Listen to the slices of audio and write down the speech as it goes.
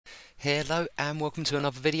Hello and welcome to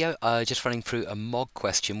another video. Just running through a Mog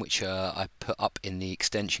question which I put up in the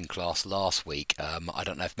extension class last week. I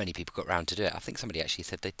don't know if many people got around to do it. I think somebody actually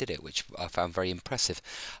said they did it, which I found very impressive.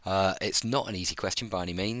 It's not an easy question by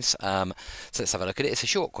any means, so let's have a look at it. It's a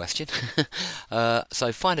short question.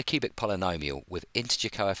 So find a cubic polynomial with integer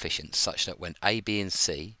coefficients such that when a, b and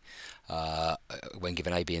c when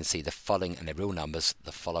given a, b and c the following, and they're real numbers,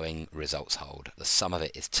 the following results hold. The sum of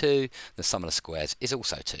it is 2, the sum of the squares is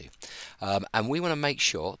also 2. And we want to make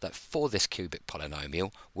sure that for this cubic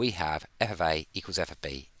polynomial we have f of a equals f of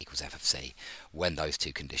b equals f of c when those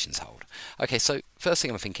two conditions hold. Okay, so first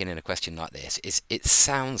thing I'm thinking in a question like this is it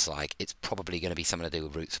sounds like it's probably going to be something to do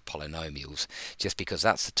with roots of polynomials, just because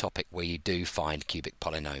that's the topic where you do find cubic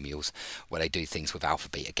polynomials where they do things with alpha,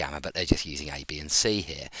 beta, gamma, but they're just using a, b and c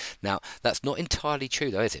here. Now that's not entirely true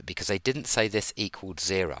though, is it? Because they didn't say this equaled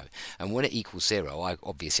 0, and when it equals 0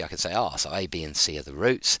 obviously I can say so a, b and c are the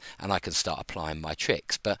roots and I can start applying my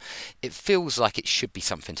tricks, but it feels like it should be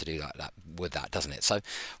something to do like that with that, doesn't it? So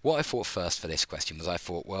what I thought first for this question was I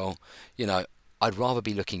thought, well, you know, I'd rather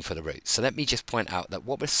be looking for the roots. So let me just point out that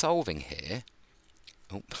what we're solving here,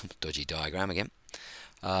 dodgy diagram again,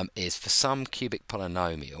 is for some cubic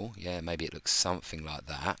polynomial, yeah, maybe it looks something like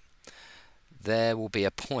that, there will be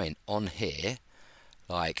a point on here,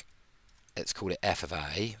 like, let's call it f of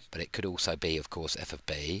a, but it could also be, of course, f of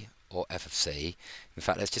b or f of c. In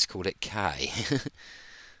fact, let's just call it k.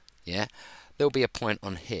 Yeah, there'll be a point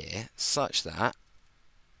on here such that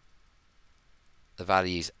the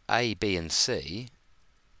values a, b and c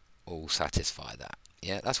all satisfy that.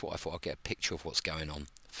 Yeah, that's what I thought. I'd get a picture of what's going on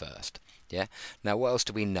first. Yeah, now what else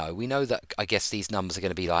do we know? We know that I guess these numbers are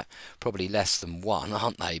going to be like probably less than 1,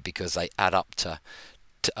 aren't they, because they add up to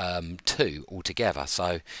 2 altogether.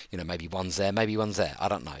 So, you know, maybe one's there, maybe one's there, I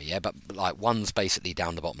don't know. Yeah, but like one's basically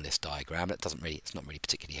down the bottom of this diagram. It's not really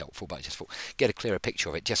particularly helpful, but I just thought get a clearer picture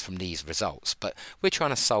of it just from these results. But we're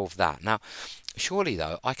trying to solve that now. Surely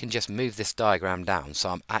though I can just move this diagram down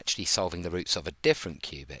so I'm actually solving the roots of a different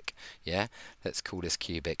cubic. Yeah, let's call this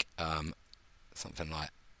cubic something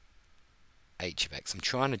like h of x. I'm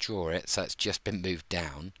trying to draw it so it's just been moved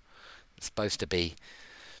down. It's supposed to be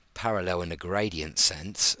parallel in the gradient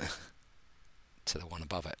sense to the one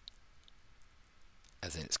above it,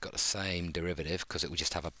 as in it's got the same derivative, because it will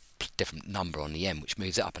just have a different number on the end which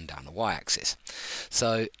moves it up and down the y-axis.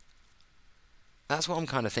 So that's what I'm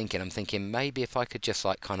kind of thinking. I'm thinking maybe if I could just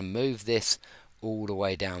like kind of move this all the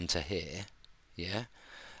way down to here, yeah,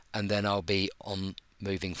 and then I'll be on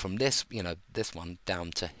moving from this, you know, this one down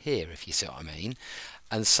to here, if you see what I mean.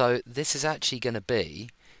 And so this is actually going to be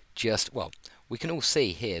just, well, we can all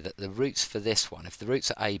see here that the roots for this one, if the roots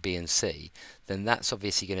are a, b and c, then that's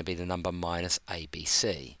obviously going to be the number minus a, b,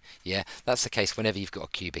 c. Yeah, that's the case whenever you've got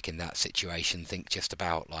a cubic in that situation. Think just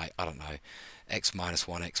about like, I don't know, x minus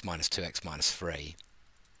 1, x minus 2, x minus 3.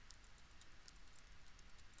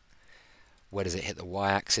 Where does it hit the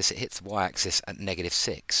y-axis? It hits the y-axis at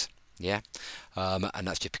 -6. Yeah, and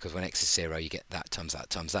that's just because when x is 0 you get that times that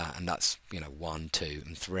times that, and that's, you know, 1, 2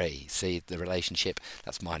 and 3. See the relationship?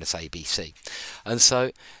 That's minus a, b, c. And so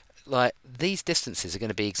like these distances are going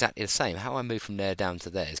to be exactly the same. How I move from there down to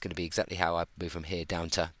there is going to be exactly how I move from here down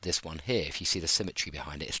to this one here. If you see the symmetry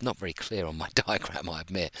behind it, it's not very clear on my diagram, I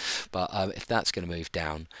admit, but if that's going to move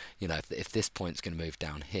down, you know, if this point's going to move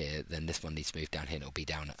down here, then this one needs to move down here and it'll be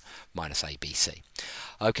down at minus a, b, c.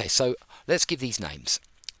 Okay, so let's give these names.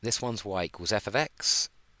 This one's y equals f of x,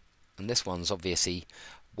 and this one's obviously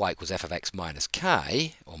y equals f of x minus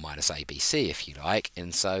k, or minus abc if you like.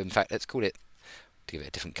 And so in fact let's call it, to give it a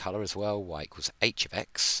different colour as well, y equals h of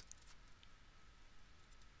x.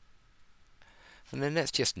 And then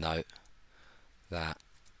let's just note that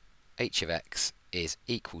h of x is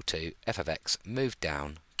equal to f of x moved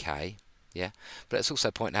down k, yeah, but let's also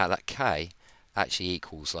point out that k actually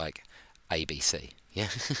equals like abc, yeah.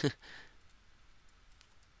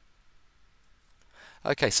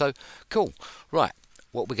 Okay, so cool. Right,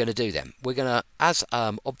 what we're going to do then, we're going to, as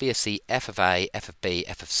obviously f of a, f of b,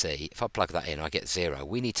 f of c, if I plug that in I get 0,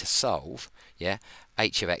 we need to solve, yeah,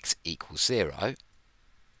 h of x equals 0.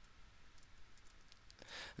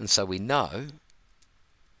 And so we know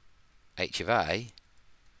h of a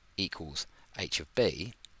equals h of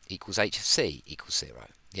b equals h of c equals 0,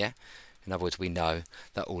 yeah. In other words, we know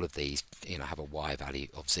that all of these, you know, have a y value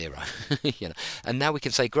of 0. You know, and now we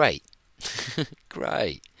can say great.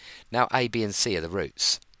 Great. Now a, b and c are the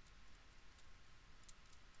roots.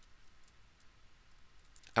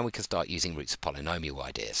 and we can start using roots of polynomial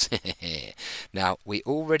ideas. Now, we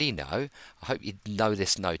already know, I hope you know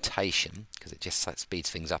this notation, because it just speeds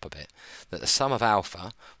things up a bit, that the sum of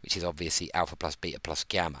alpha, which is obviously alpha plus beta plus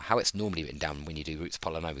gamma, how it's normally written down when you do roots of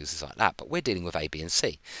polynomials is like that, but we're dealing with a, b and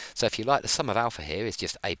c. So if you like, the sum of alpha here is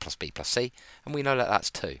just a plus b plus c, and we know that that's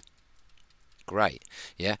 2. Great,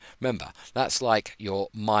 yeah. Remember, that's like your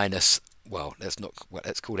minus, well, let's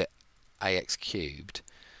call it ax cubed.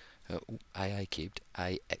 AA cubed,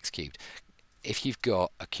 ax cubed. If you've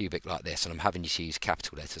got a cubic like this, and I'm having you to use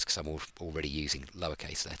capital letters because I'm already using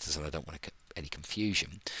lowercase letters and I don't want any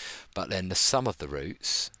confusion, but then the sum of the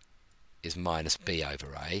roots is minus b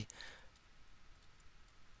over a.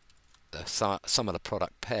 The sum of the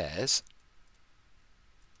product pairs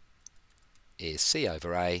is c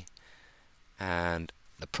over a, and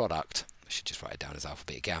the product, I should just write it down as alpha,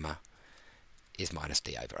 beta, gamma, is minus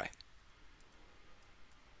d over a.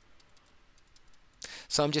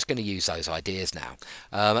 So I'm just going to use those ideas now.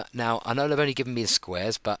 Now, I know they've only given me the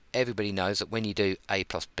squares, but everybody knows that when you do a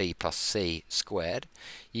plus b plus c squared,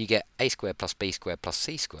 you get a squared plus b squared plus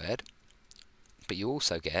c squared, but you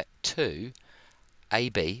also get 2ab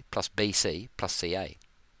plus bc plus ca.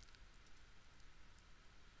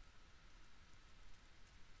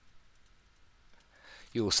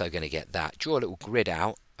 You're also going to get that. Draw a little grid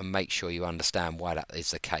out and make sure you understand why that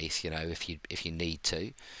is the case, you know, if you need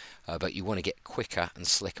to. But you want to get quicker and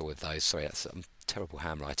slicker with those. Sorry, that's terrible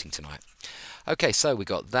handwriting tonight. Okay, so we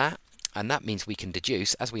got that, and that means we can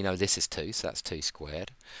deduce, as we know this is 2, so that's 2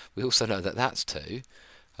 squared. We also know that that's 2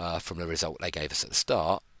 from the result they gave us at the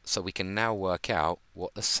start, so we can now work out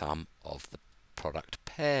what the sum of the product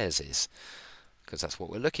pairs is, because that's what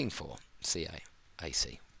we're looking for, CA,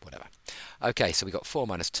 AC, whatever. Okay, so we got 4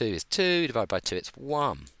 minus 2 is 2, divided by 2 it's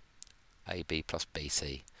 1, AB plus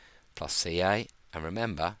BC plus CA. And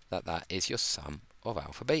remember that that is your sum of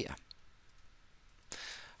alpha beta.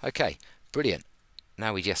 Okay, brilliant.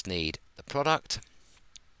 Now we just need the product.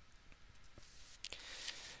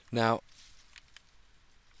 Now,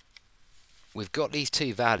 we've got these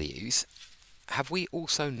two values. Have we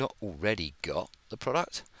also not already got the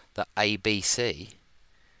product? That ABC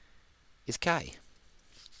is K.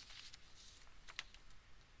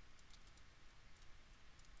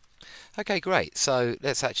 Okay, great. So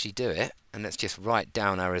let's actually do it, and let's just write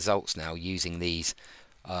down our results now using these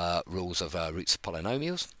rules of roots of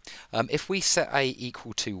polynomials. If we set a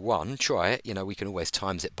equal to 1, try it. You know, we can always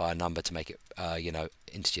times it by a number to make it, you know,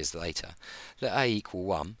 integers later. Let a equal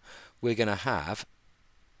 1. We're going to have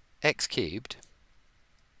x cubed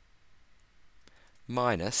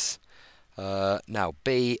minus, now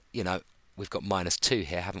b, you know, we've got minus 2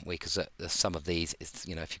 here, haven't we? Because the sum of these is,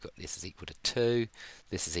 you know, if you've got this is equal to 2,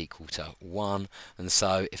 this is equal to 1. And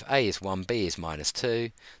so if a is 1, b is minus 2.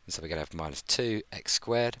 And so we're going to have minus 2x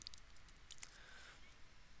squared.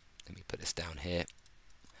 Let me put this down here.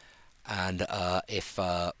 And if,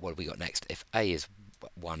 what have we got next? If a is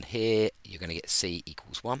 1 here, you're going to get c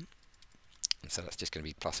equals 1. And so that's just going to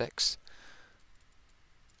be plus x.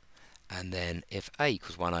 And then if a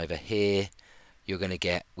equals 1 over here, you're going to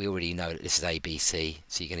get, we already know that this is ABC,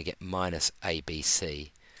 so you're going to get minus ABC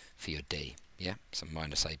for your D. Yeah, so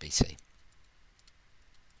minus ABC.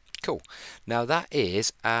 Cool. Now that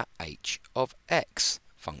is our h of x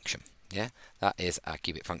function. Yeah, that is our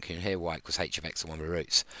cubic function here, y equals h of x, the one with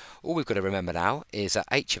roots. All we've got to remember now is that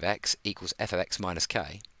h of x equals f of x minus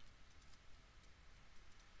k.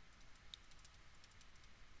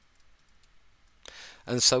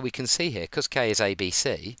 And so we can see here, because k is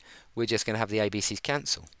ABC, we're just going to have the ABCs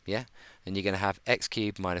cancel, yeah? And you're going to have x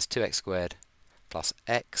cubed minus 2x squared plus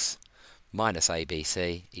x minus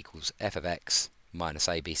ABC equals f of x minus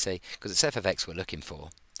ABC, because it's f of x we're looking for.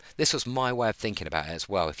 This was my way of thinking about it as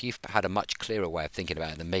well. If you've had a much clearer way of thinking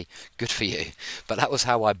about it than me, good for you. But that was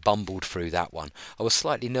how I bumbled through that one. I was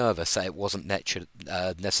slightly nervous that it wasn't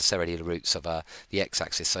necessarily the roots of the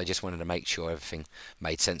x-axis, so I just wanted to make sure everything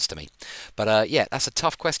made sense to me. But yeah, that's a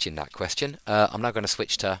tough question, that question. I'm now going to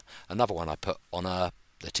switch to another one I put on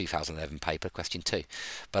the 2011 paper, question 2.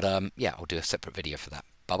 But yeah, I'll do a separate video for that.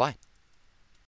 Bye-bye.